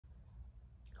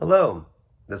Hello,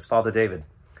 this is Father David,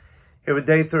 here with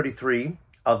day 33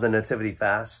 of the Nativity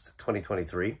Fast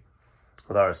 2023,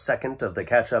 with our second of the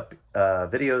catch-up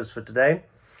videos for today,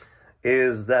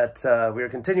 is that we are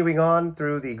continuing on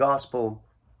through the Gospel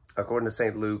according to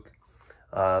St. Luke.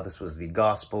 This was the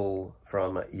Gospel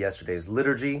from yesterday's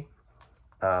liturgy,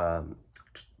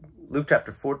 Luke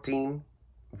chapter 14,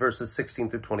 verses 16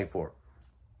 through 24.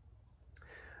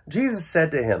 Jesus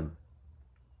said to him,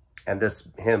 and this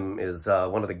him is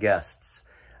one of the guests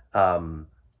at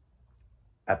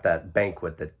that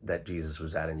banquet that Jesus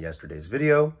was at in yesterday's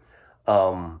video.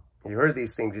 He heard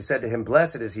these things. He said to him,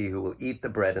 "Blessed is he who will eat the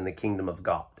bread in the kingdom of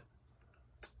God."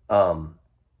 And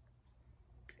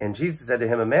Jesus said to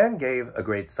him, "A man gave a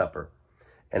great supper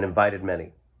and invited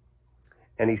many.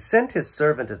 And he sent his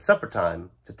servant at supper time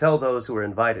to tell those who were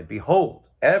invited, 'Behold,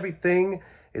 everything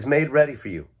is made ready for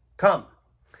you. Come.'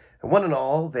 And one and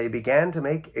all, they began to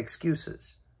make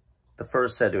excuses. The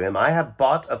first said to him, 'I have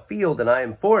bought a field and I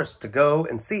am forced to go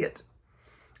and see it.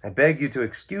 I beg you to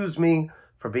excuse me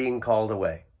for being called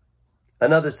away.'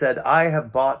 Another said, 'I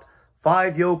have bought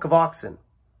 5 yoke of oxen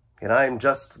and I am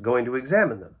just going to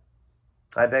examine them.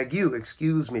 I beg you,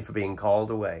 excuse me for being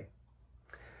called away.'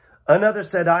 Another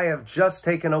said, 'I have just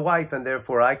taken a wife and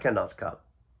therefore I cannot come.'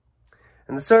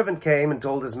 And the servant came and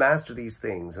told his master these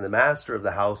things, and the master of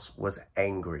the house was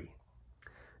angry,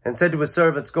 and said to his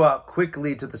servants, 'Go out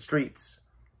quickly to the streets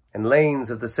and lanes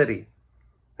of the city,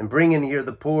 and bring in here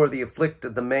the poor, the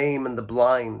afflicted, the maimed, and the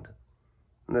blind.'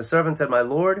 And the servant said, 'My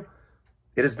Lord,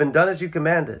 it has been done as you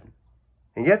commanded,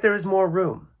 and yet there is more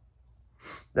room.'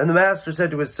 Then the master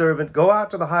said to his servant, 'Go out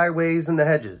to the highways and the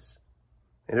hedges,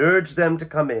 and urge them to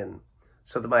come in,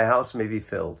 so that my house may be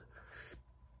filled.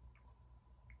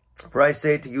 For I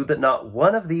say to you that not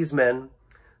one of these men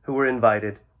who were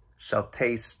invited shall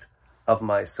taste of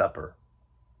my supper.'"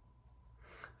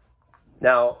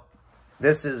 Now,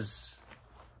 this is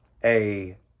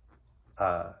a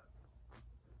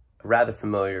rather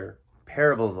familiar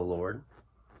parable of the Lord.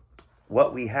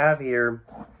 What we have here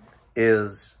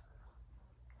is,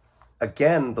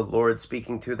 again, the Lord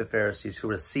speaking to the Pharisees who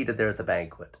were seated there at the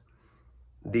banquet.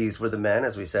 These were the men,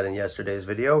 as we said in yesterday's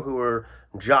video, who were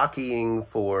jockeying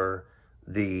for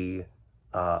the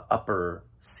upper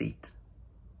seat,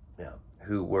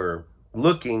 who were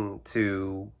looking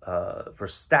to for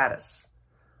status,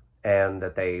 and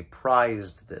that they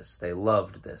prized this, they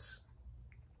loved this.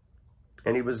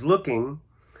 And he was looking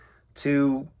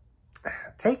to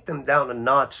take them down a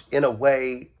notch in a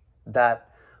way that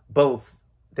both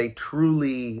they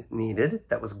truly needed,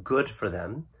 that was good for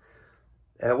them.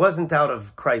 And it wasn't out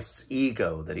of Christ's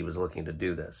ego that he was looking to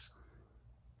do this.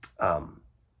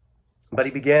 But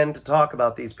he began to talk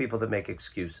about these people that make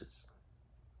excuses.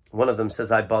 One of them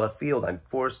says, "I bought a field. I'm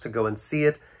forced to go and see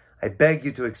it. I beg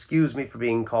you to excuse me for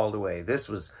being called away." This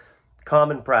was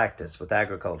common practice with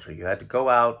agriculture. You had to go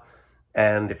out,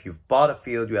 and if you've bought a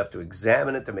field, you have to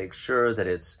examine it to make sure that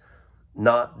it's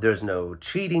not, there's no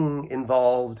cheating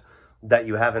involved, that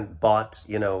you haven't bought,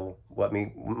 what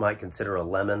we might consider a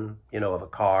lemon, of a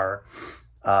car.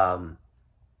 To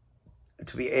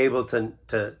be able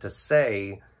to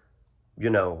say,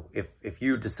 if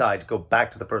you decide to go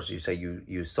back to the person, you say,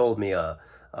 you sold me a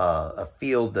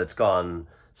field that's gone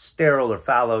sterile or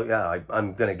fallow. Yeah,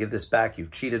 I'm going to give this back. You've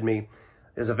cheated me.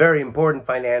 Is a very important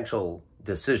financial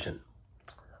decision.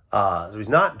 So he's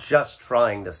not just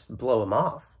trying to blow him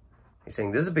off. He's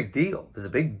saying, this is a big deal. This is a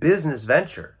big business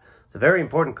venture. It's a very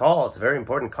important call. It's a very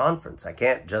important conference. I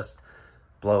can't just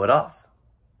blow it off.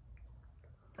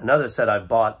 Another said, "I've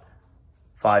bought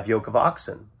 5 yoke of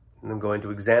oxen, and I'm going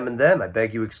to examine them. I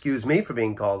beg you excuse me for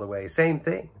being called away." Same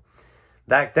thing.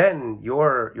 Back then,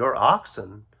 your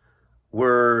oxen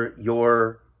were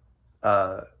your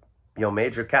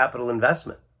major capital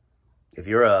investment. If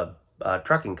you're a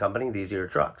trucking company, these are your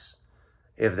trucks.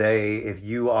 If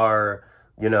you are,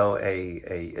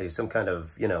 some kind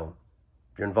of,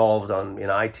 you're involved in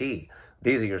IT,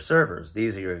 these are your servers.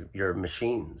 These are your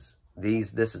machines.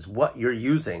 This is what you're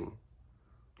using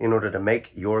in order to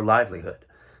make your livelihood.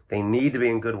 They need to be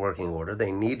in good working order.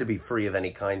 They need to be free of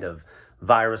any kind of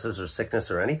viruses or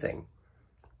sickness or anything.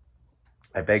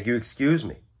 "I beg you, excuse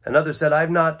me." Another said, I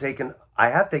have taken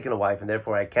a wife and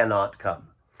therefore I cannot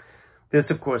come."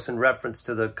 This, of course, in reference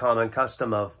to the common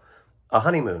custom of a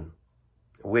honeymoon,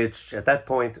 which at that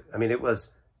point, it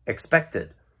was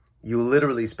expected. You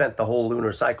literally spent the whole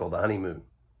lunar cycle, the honeymoon,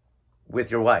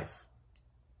 with your wife,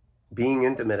 being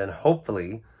intimate, and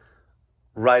hopefully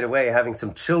right away having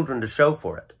some children to show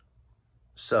for it.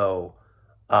 So,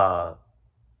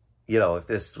 if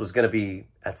this was going to be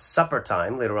at supper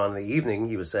time later on in the evening,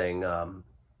 he was saying,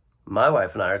 My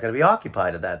wife and I are going to be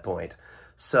occupied at that point.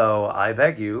 So I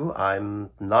beg you, I'm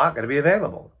not going to be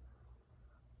available.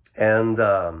 And,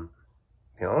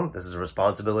 this is a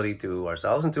responsibility to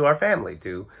ourselves and to our family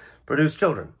to produce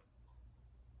children.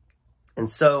 And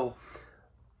so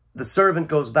the servant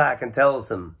goes back and tells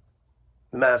them,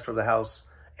 the master of the house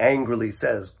angrily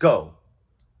says, go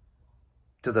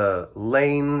to the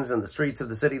lanes and the streets of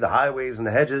the city, the highways and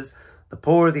the hedges, the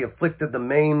poor, the afflicted, the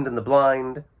maimed, and the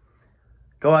blind.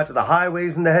 Go out to the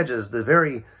highways and the hedges, the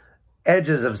very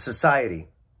edges of society,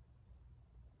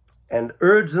 and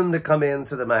urge them to come in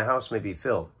so that my house may be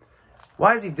filled.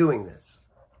 Why is he doing this?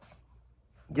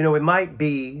 It might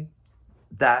be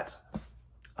that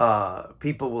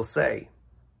people will say,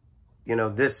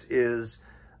 this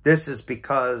is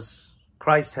because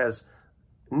Christ has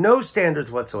no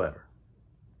standards whatsoever.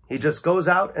 He just goes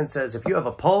out and says, if you have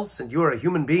a pulse and you are a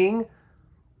human being,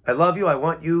 I love you, I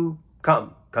want you,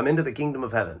 come into the kingdom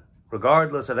of heaven,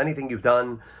 regardless of anything you've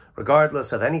done,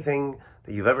 regardless of anything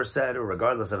that you've ever said, or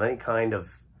regardless of any kind of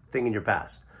thing in your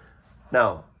past.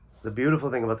 Now, the beautiful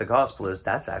thing about the gospel is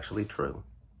that's actually true.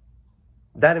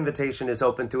 That invitation is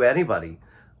open to anybody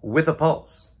with a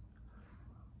pulse.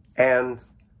 And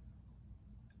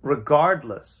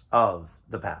regardless of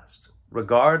the past,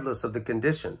 regardless of the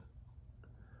condition,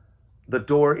 the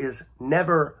door is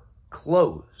never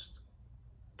closed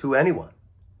to anyone.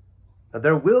 Now,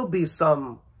 there will be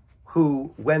some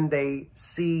who, when they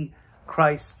see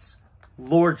Christ's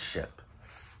lordship,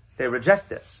 they reject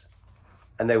this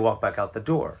and they walk back out the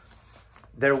door.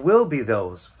 There will be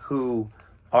those who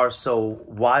are so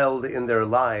wild in their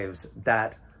lives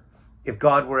that if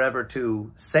God were ever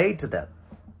to say to them,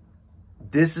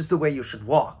 this is the way you should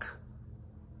walk.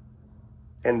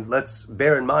 And let's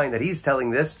bear in mind that he's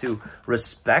telling this to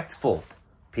respectful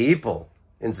people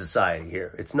in society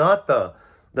here. It's not the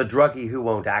druggie who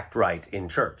won't act right in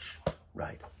church,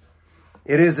 right?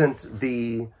 It isn't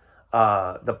the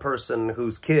person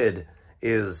whose kid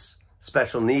is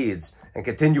special needs and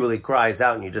continually cries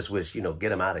out and you just wish,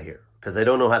 get him out of here because they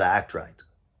don't know how to act right,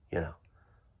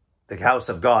 The house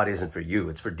of God isn't for you.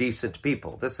 It's for decent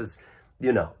people. This is,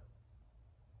 the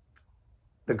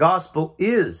gospel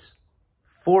is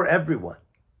for everyone.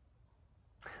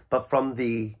 But from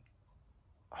the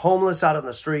homeless out on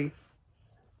the street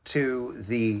to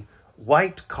the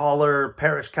white-collar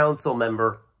parish council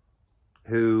member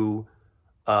who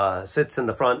sits in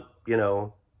the front,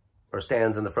 or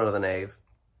stands in the front of the nave,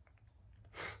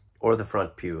 or the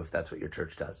front pew, if that's what your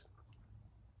church does.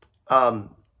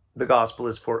 The gospel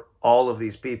is for all of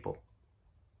these people.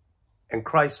 And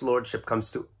Christ's lordship comes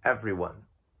to everyone.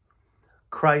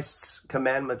 Christ's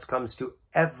commandments comes to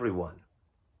everyone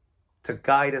to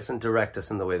guide us and direct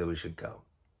us in the way that we should go.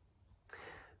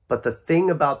 But the thing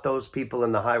about those people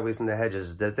in the highways and the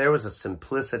hedges is that there was a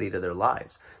simplicity to their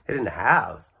lives. They didn't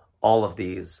have all of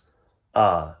these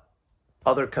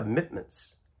other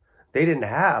commitments. They didn't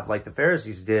have, like the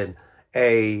Pharisees did,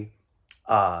 a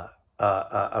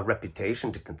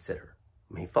reputation to consider.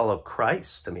 He followed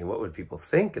Christ. What would people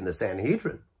think in the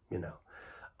Sanhedrin? They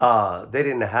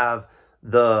didn't have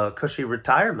the cushy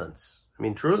retirements.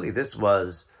 Truly, this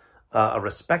was a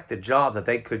respected job that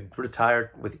they could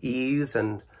retire with ease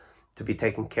and to be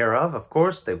taken care of. Of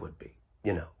course they would be,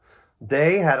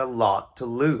 They had a lot to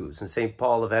lose. And St.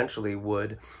 Paul eventually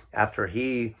would, after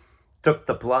he took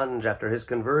the plunge, after his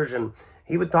conversion,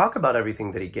 he would talk about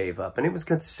everything that he gave up. And it was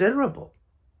considerable.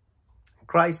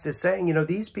 Christ is saying,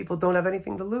 these people don't have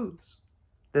anything to lose.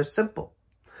 They're simple.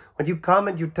 When you come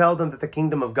and you tell them that the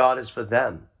kingdom of God is for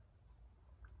them,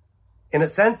 in a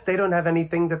sense, they don't have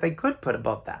anything that they could put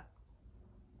above that.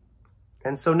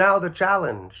 And so now the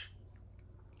challenge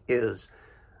is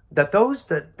that those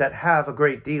that have a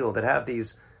great deal, that have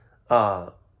these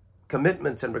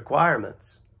commitments and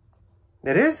requirements,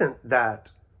 it isn't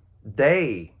that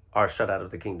they are shut out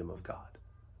of the kingdom of God.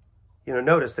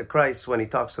 Notice that Christ, when he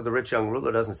talks to the rich young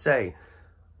ruler, doesn't say,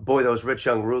 boy, those rich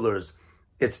young rulers,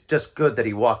 it's just good that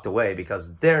he walked away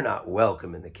because they're not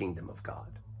welcome in the kingdom of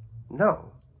God.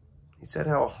 No. He said,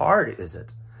 how hard is it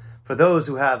for those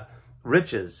who have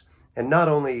riches, and not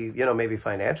only, maybe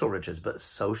financial riches, but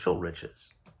social riches.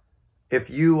 If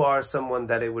you are someone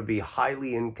that it would be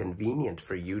highly inconvenient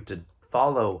for you to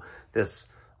follow this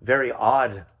very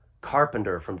odd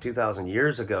carpenter from 2,000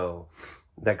 years ago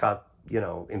that got,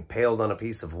 impaled on a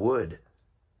piece of wood,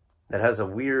 that has a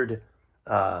weird,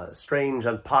 strange,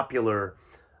 unpopular,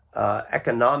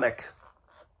 economic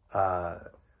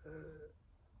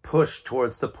push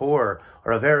towards the poor,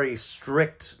 or a very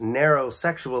strict, narrow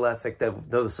sexual ethic that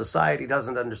the society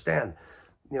doesn't understand.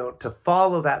 To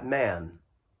follow that man,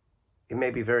 it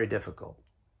may be very difficult.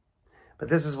 But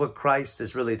this is what Christ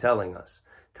is really telling us,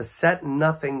 to set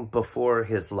nothing before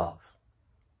his love,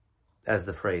 as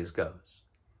the phrase goes.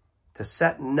 To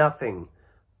set nothing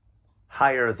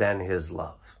higher than his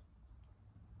love.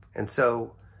 And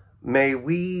so may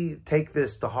we take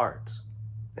this to heart,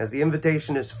 as the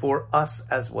invitation is for us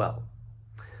as well.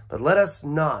 But let us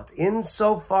not,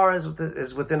 insofar as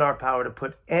is within our power, to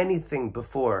put anything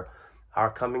before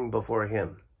our coming before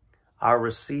him, our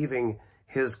receiving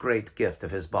his great gift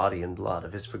of his body and blood,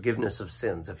 of his forgiveness of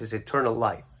sins, of his eternal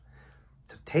life,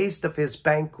 to taste of his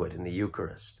banquet in the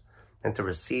Eucharist, and to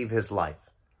receive his life.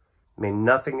 May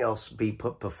nothing else be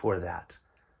put before that,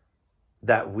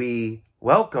 that we,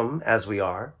 welcome as we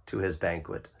are to his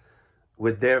banquet,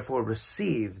 would therefore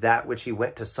receive that which he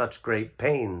went to such great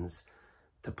pains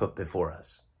to put before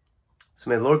us. So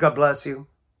may the Lord God bless you.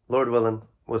 Lord willing,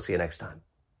 we'll see you next time.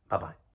 Bye-bye.